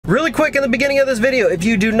Really quick in the beginning of this video, if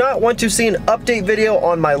you do not want to see an update video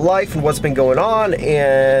on my life and what's been going on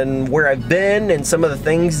and where I've been and some of the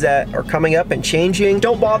things that are coming up and changing,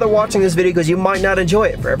 don't bother watching this video because you might not enjoy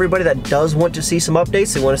it. For everybody that does want to see some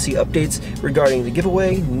updates, they want to see updates regarding the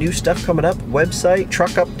giveaway, new stuff coming up, website,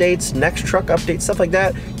 truck updates, next truck updates, stuff like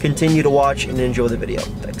that, continue to watch and enjoy the video.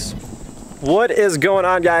 Thanks. What is going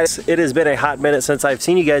on, guys? It has been a hot minute since I've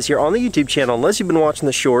seen you guys here on the YouTube channel, unless you've been watching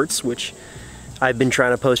the shorts, which I've been trying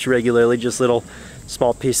to post regularly, just little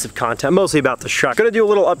small pieces of content, mostly about the truck. Gonna do a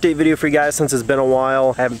little update video for you guys since it's been a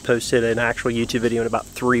while. I haven't posted an actual YouTube video in about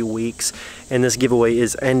 3 weeks, and this giveaway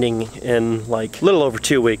is ending in like a little over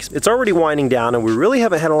 2 weeks. It's already winding down, and we really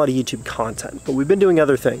haven't had a lot of YouTube content, but we've been doing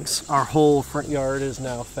other things. Our whole front yard is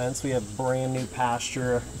now fenced. We have brand new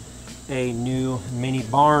pasture, a new mini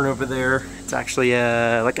barn over there. It's actually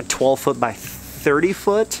like a 12-foot by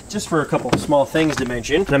 30-foot, just for a couple of small things to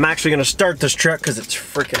mention. And I'm actually gonna start this truck because it's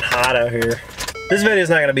freaking hot out here. This video is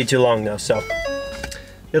not gonna be too long though, so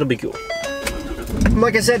it'll be cool.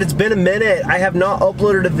 Like I said, it's been a minute. I have not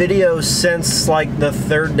uploaded a video since like the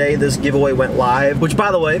 3rd day this giveaway went live, which,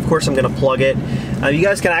 by the way, of course I'm gonna plug it. You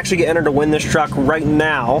guys can actually get entered to win this truck right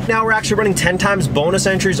now. Now we're actually running 10 times bonus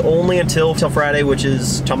entries only until Friday, which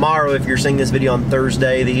is tomorrow if you're seeing this video on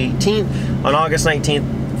Thursday the 18th. On August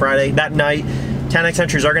 19th, Friday, that night, 10x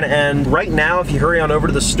entries are going to end. Right now, if you hurry on over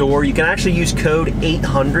to the store, you can actually use code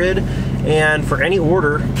 800, and for any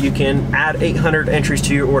order, you can add 800 entries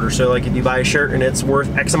to your order. So like if you buy a shirt and it's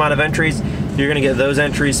worth X amount of entries, you're going to get those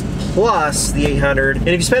entries plus the 800. And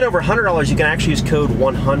if you spend over $100, you can actually use code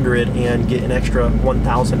 100 and get an extra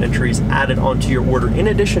 1,000 entries added onto your order in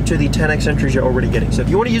addition to the 10x entries you're already getting. So if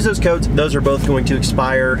you want to use those codes, those are both going to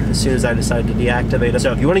expire as soon as I decide to deactivate them.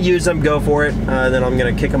 So if you want to use them, go for it. Then I'm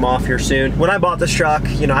going to kick them off here soon. When I bought this truck,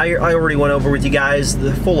 you know, I already went over with you guys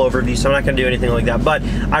the full overview, so I'm not going to do anything like that. But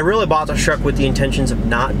I really bought this truck with the intentions of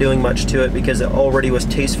not doing much to it because it already was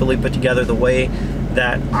tastefully put together the way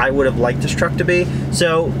that I would have liked this truck to be.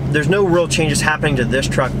 So there's no real changes happening to this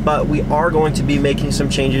truck, but we are going to be making some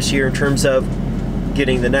changes here in terms of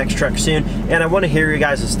getting the next truck soon. And I want to hear your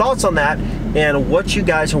guys' thoughts on that and what you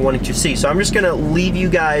guys are wanting to see. So I'm just going to leave you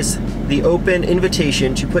guys the open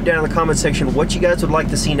invitation to put down in the comment section what you guys would like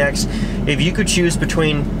to see next. If you could choose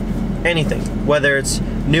between anything, whether it's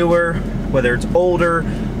newer, whether it's older,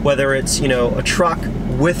 whether it's, you know, a truck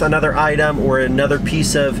with another item or another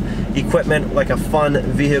piece of equipment like a fun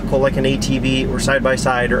vehicle like an ATV or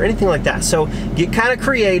side-by-side or anything like that. So get kind of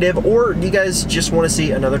creative, or you guys just want to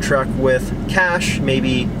see another truck with cash,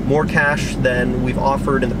 maybe more cash than we've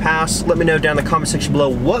offered in the past. Let me know down in the comment section below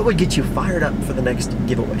what would get you fired up for the next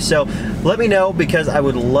giveaway. So let me know because I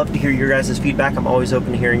would love to hear your guys' feedback. I'm always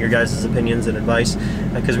open to hearing your guys' opinions and advice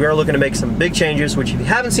because we are looking to make some big changes, which if you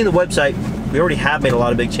haven't seen the website, we already have made a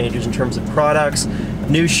lot of big changes in terms of products,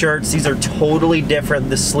 new shirts. These are totally different.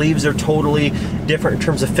 The sleeves are totally different in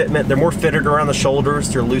terms of fitment. They're more fitted around the shoulders.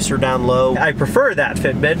 They're looser down low. I prefer that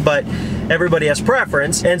fitment, but everybody has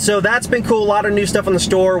preference. And so that's been cool. A lot of new stuff in the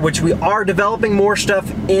store, which we are developing more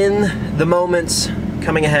stuff in the moments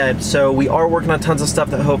coming ahead. So we are working on tons of stuff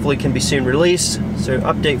that hopefully can be soon released. So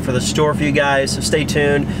update for the store for you guys. So stay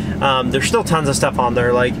tuned. There's still tons of stuff on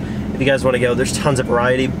there. Like, if you guys want to go, there's tons of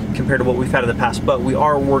variety compared to what we've had in the past, but we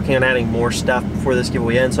are working on adding more stuff before this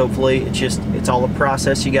giveaway ends. Hopefully it's all a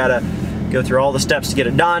process. You gotta go through all the steps to get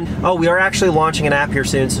it done. Oh, we are actually launching an app here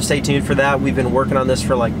soon, so stay tuned for that. We've been working on this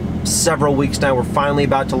for like several weeks now. We're finally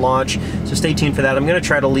about to launch, so stay tuned for that. I'm gonna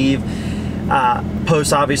try to leave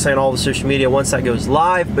posts obviously on all the social media once that goes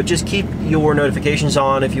live, but just keep your notifications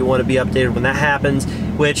on if you want to be updated when that happens,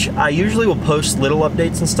 which I usually will post little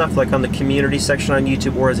updates and stuff like on the community section on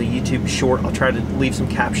YouTube or as a YouTube short. I'll try to leave some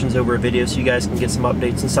captions over a video so you guys can get some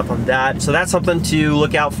updates and stuff on that. So that's something to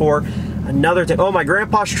look out for. Another thing, oh, my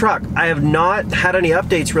grandpa's truck. I have not had any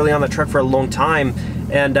updates really on that truck for a long time.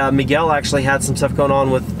 And Miguel actually had some stuff going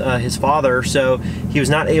on with his father, so he was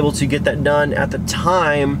not able to get that done at the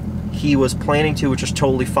time he was planning to, which is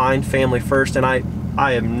totally fine, family first. And I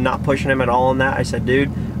am not pushing him at all on that. I said, dude,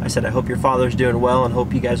 I said, I hope your father's doing well and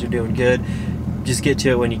hope you guys are doing good. Just get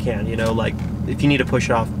to it when you can, you know, like if you need to push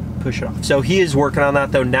it off, push it off. So he is working on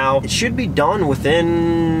that though now. It should be done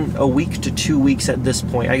within a week to 2 weeks at this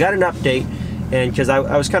point. I got an update, and because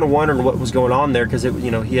I was kind of wondering what was going on there, because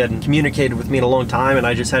you know, he hadn't communicated with me in a long time and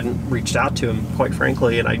I just hadn't reached out to him, quite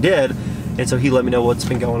frankly, and I did. And so he let me know what's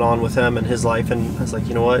been going on with him and his life, and I was like,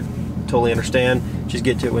 you know what, totally understand, just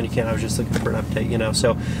get to it when you can. I was just looking for an update, you know.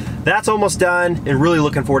 So that's almost done and really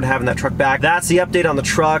looking forward to having that truck back. That's the update on the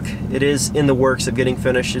truck. It is in the works of getting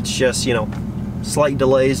finished. It's just, you know, slight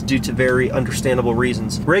delays due to very understandable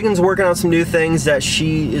reasons. Reagan's working on some new things that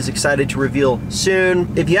she is excited to reveal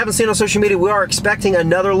soon. If you haven't seen on social media, we are expecting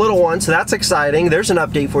another little one, so that's exciting. There's an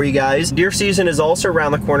update for you guys. Deer season is also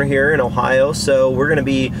around the corner here in Ohio, so we're gonna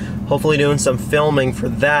be hopefully doing some filming for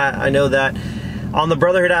that. I know that on the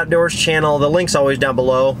Brotherhood Outdoors channel, the link's always down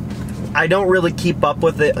below. I don't really keep up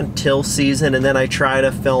with it until season, and then I try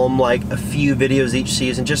to film like a few videos each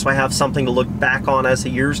season just so I have something to look back on as the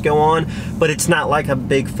years go on, but it's not like a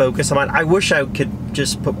big focus of mine. I wish I could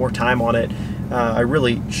just put more time on it. I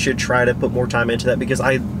really should try to put more time into that because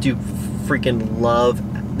I do freaking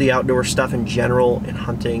love the outdoor stuff in general and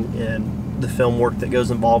hunting and the film work that goes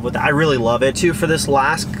involved with it. I really love it too. For this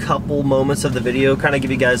last couple moments of the video, kind of give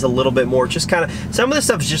you guys a little bit more, just kind of, some of this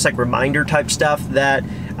stuff is just like reminder type stuff that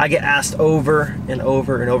I get asked over and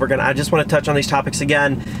over and over again. I just want to touch on these topics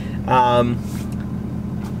again.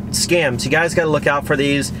 Scams, you guys got to look out for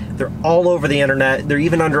these. They're all over the internet. They're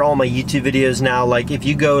even under all my YouTube videos now. Like if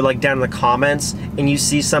you go like down in the comments and you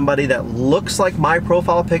see somebody that looks like my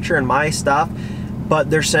profile picture and my stuff, but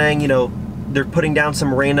they're saying, you know, they're putting down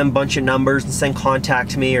some random bunch of numbers and saying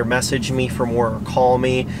contact me or message me for more or call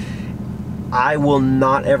me. I will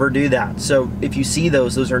not ever do that. So if you see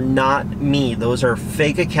those are not me. Those are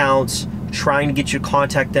fake accounts trying to get you to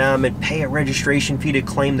contact them and pay a registration fee to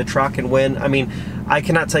claim the truck and win. I mean, I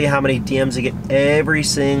cannot tell you how many DMs I get every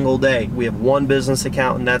single day. We have one business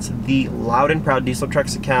account, and that's the Loud and Proud Diesel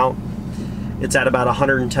Trucks account. It's at about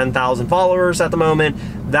 110,000 followers at the moment.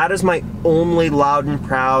 That is my only Loud and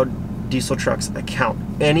Proud Diesel Trucks account.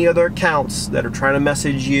 Any other accounts that are trying to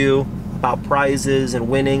message you about prizes and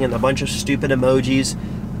winning and a bunch of stupid emojis,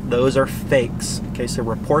 those are fakes. Okay, so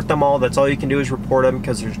report them all. That's all you can do is report them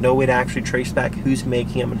because there's no way to actually trace back who's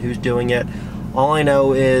making them and who's doing it. All I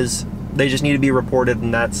know is they just need to be reported,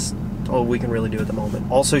 and that's all we can really do at the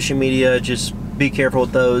moment. All social media, just be careful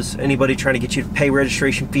with those. Anybody trying to get you to pay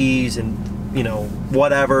registration fees and, you know,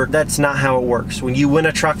 whatever, that's not how it works. When you win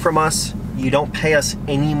a truck from us, you don't pay us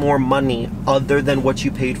any more money other than what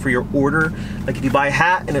you paid for your order. Like if you buy a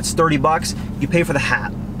hat and it's 30 bucks, you pay for the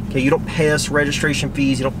hat. Okay, you don't pay us registration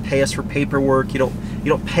fees, you don't pay us for paperwork, you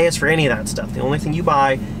don't pay us for any of that stuff. The only thing you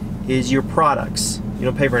buy is your products. You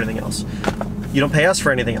don't pay for anything else. You don't pay us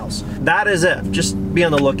for anything else. That is it. Just be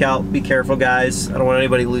on the lookout, be careful guys. I don't want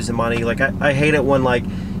anybody losing money. Like I hate it when like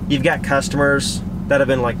you've got customers that have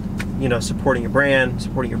been like, you know, supporting your brand,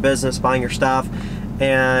 supporting your business, buying your stuff,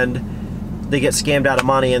 and they get scammed out of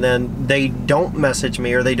money, and then they don't message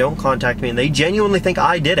me or they don't contact me, and they genuinely think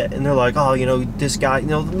I did it, and they're like, oh, you know, this guy, you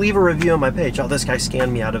know, leave a review on my page. Oh, this guy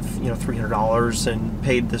scammed me out of, you know, $300 and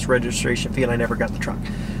paid this registration fee and I never got the truck.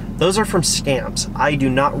 Those are from scams. I do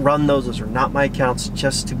not run those. Those are not my accounts,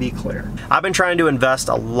 just to be clear. I've been trying to invest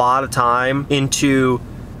a lot of time into,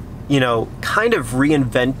 you know, kind of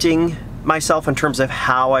reinventing myself in terms of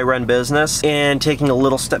how I run business and taking a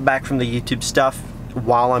little step back from the YouTube stuff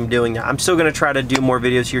while I'm doing that. I'm still gonna try to do more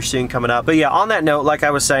videos here soon coming up. But yeah, on that note, like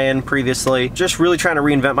I was saying previously, just really trying to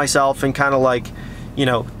reinvent myself and kind of like, you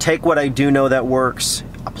know, take what I do know that works,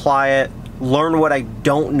 apply it, learn what I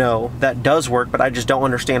don't know that does work, but I just don't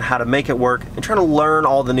understand how to make it work, and trying to learn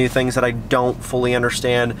all the new things that I don't fully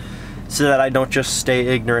understand so that I don't just stay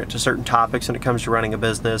ignorant to certain topics when it comes to running a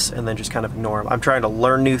business and then just kind of ignore them. I'm trying to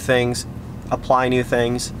learn new things, apply new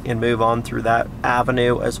things, and move on through that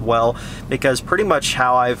avenue as well, because pretty much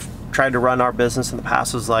how I've tried to run our business in the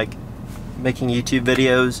past was like making YouTube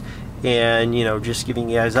videos and, you know, just giving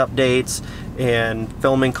you guys updates and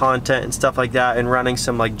filming content and stuff like that and running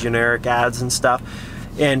some like generic ads and stuff.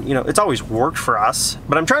 And, you know, it's always worked for us,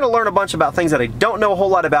 but I'm trying to learn a bunch about things that I don't know a whole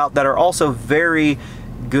lot about that are also very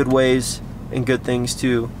good ways and good things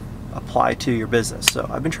to apply to your business. So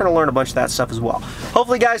I've been trying to learn a bunch of that stuff as well.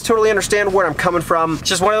 Hopefully you guys totally understand where I'm coming from. It's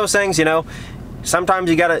just one of those things, you know, sometimes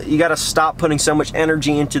you gotta stop putting so much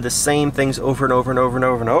energy into the same things over and over and over and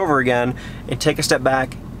over and over again, and take a step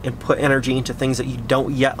back and put energy into things that you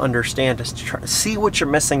don't yet understand, to try to see what you're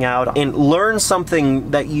missing out on and learn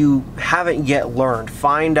something that you haven't yet learned.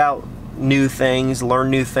 Find out new things, learn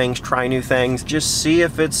new things, try new things. Just see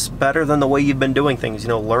if it's better than the way you've been doing things, you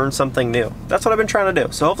know, learn something new. That's what I've been trying to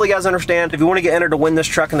do. So hopefully you guys understand. If you want to get entered to win this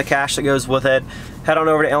truck and the cash that goes with it, head on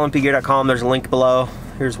over to lmpgear.com. There's a link below.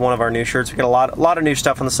 Here's one of our new shirts. We got a lot of new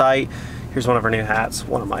stuff on the site. Here's one of our new hats.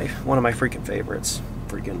 One of my freaking favorites.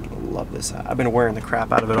 Freaking love this hat. I've been wearing the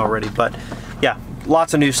crap out of it already, but yeah,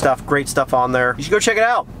 lots of new stuff, great stuff on there. You should go check it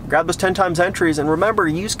out. Grab those 10 times entries, and remember,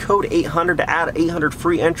 use code 800 to add 800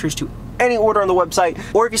 free entries to any order on the website.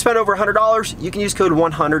 Or if you spend over $100, you can use code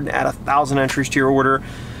 100 and add 1,000 entries to your order.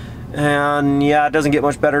 And yeah, it doesn't get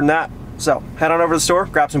much better than that. So head on over to the store,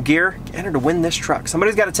 grab some gear, enter to win this truck.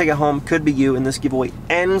 Somebody's got to take it home, could be you, and this giveaway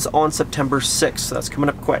ends on September 6th, so that's coming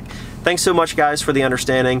up quick. Thanks so much guys for the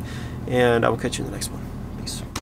understanding, and I will catch you in the next one.